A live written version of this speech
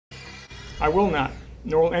I will not,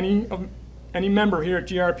 nor will any member here at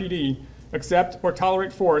GRPD accept or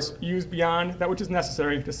tolerate force used beyond that which is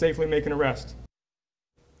necessary to safely make an arrest.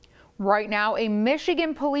 Right now, a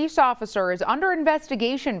Michigan police officer is under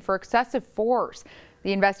investigation for excessive force.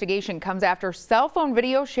 The investigation comes after cell phone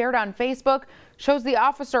video shared on Facebook shows the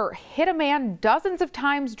officer hit a man dozens of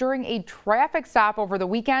times during a traffic stop over the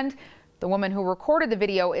weekend. The woman who recorded the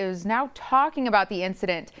video is now talking about the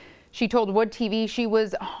incident. She told Wood TV she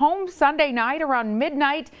was home Sunday night around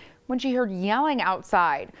midnight when she heard yelling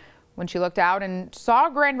outside. When she looked out and saw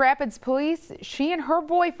Grand Rapids police, she and her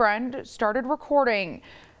boyfriend started recording.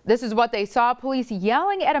 This is what they saw: police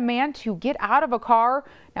yelling at a man to get out of a car.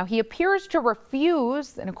 Now he appears to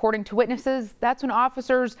refuse, and according to witnesses, that's when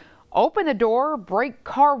officers open the door, break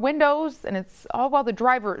car windows, and it's all while the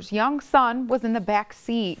driver's young son was in the back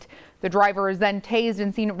seat. The driver is then tased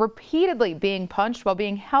and seen repeatedly being punched while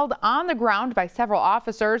being held on the ground by several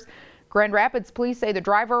officers. Grand Rapids police say the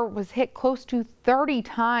driver was hit close to 30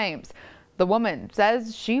 times. The woman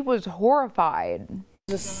says she was horrified.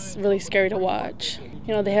 It's really scary to watch.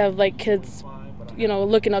 You know, they have like kids, you know,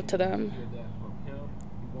 looking up to them.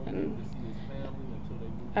 And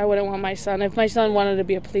I wouldn't want my son, if my son wanted to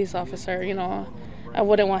be a police officer, you know, I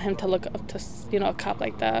wouldn't want him to look up to, you know, a cop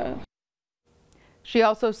like that. She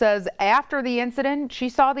also says after the incident, she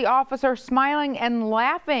saw the officer smiling and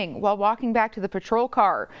laughing while walking back to the patrol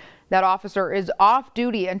car. That officer is off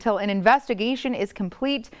duty until an investigation is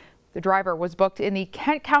complete. The driver was booked in the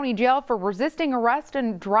Kent County Jail for resisting arrest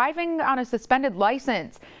and driving on a suspended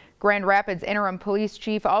license. Grand Rapids Interim Police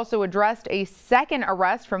Chief also addressed a second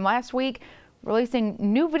arrest from last week, releasing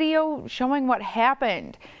new video showing what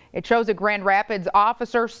happened. It shows a Grand Rapids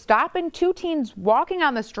officer stopping two teens walking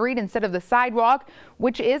on the street instead of the sidewalk,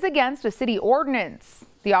 which is against a city ordinance.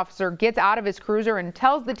 The officer gets out of his cruiser and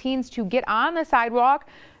tells the teens to get on the sidewalk.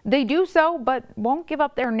 They do so, but won't give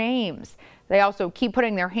up their names. They also keep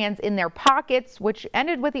putting their hands in their pockets, which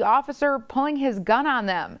ended with the officer pulling his gun on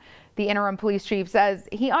them. The interim police chief says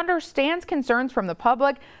he understands concerns from the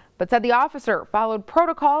public, but said the officer followed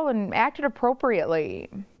protocol and acted appropriately.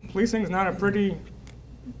 Policing is not a pretty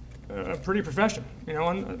profession, you know,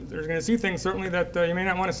 and there's going to see things certainly that you may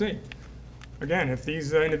not want to see. Again, if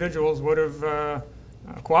these individuals would have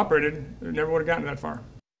cooperated, it never would have gotten that far.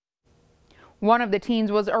 One of the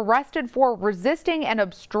teens was arrested for resisting and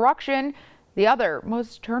obstruction. The other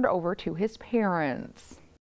was turned over to his parents.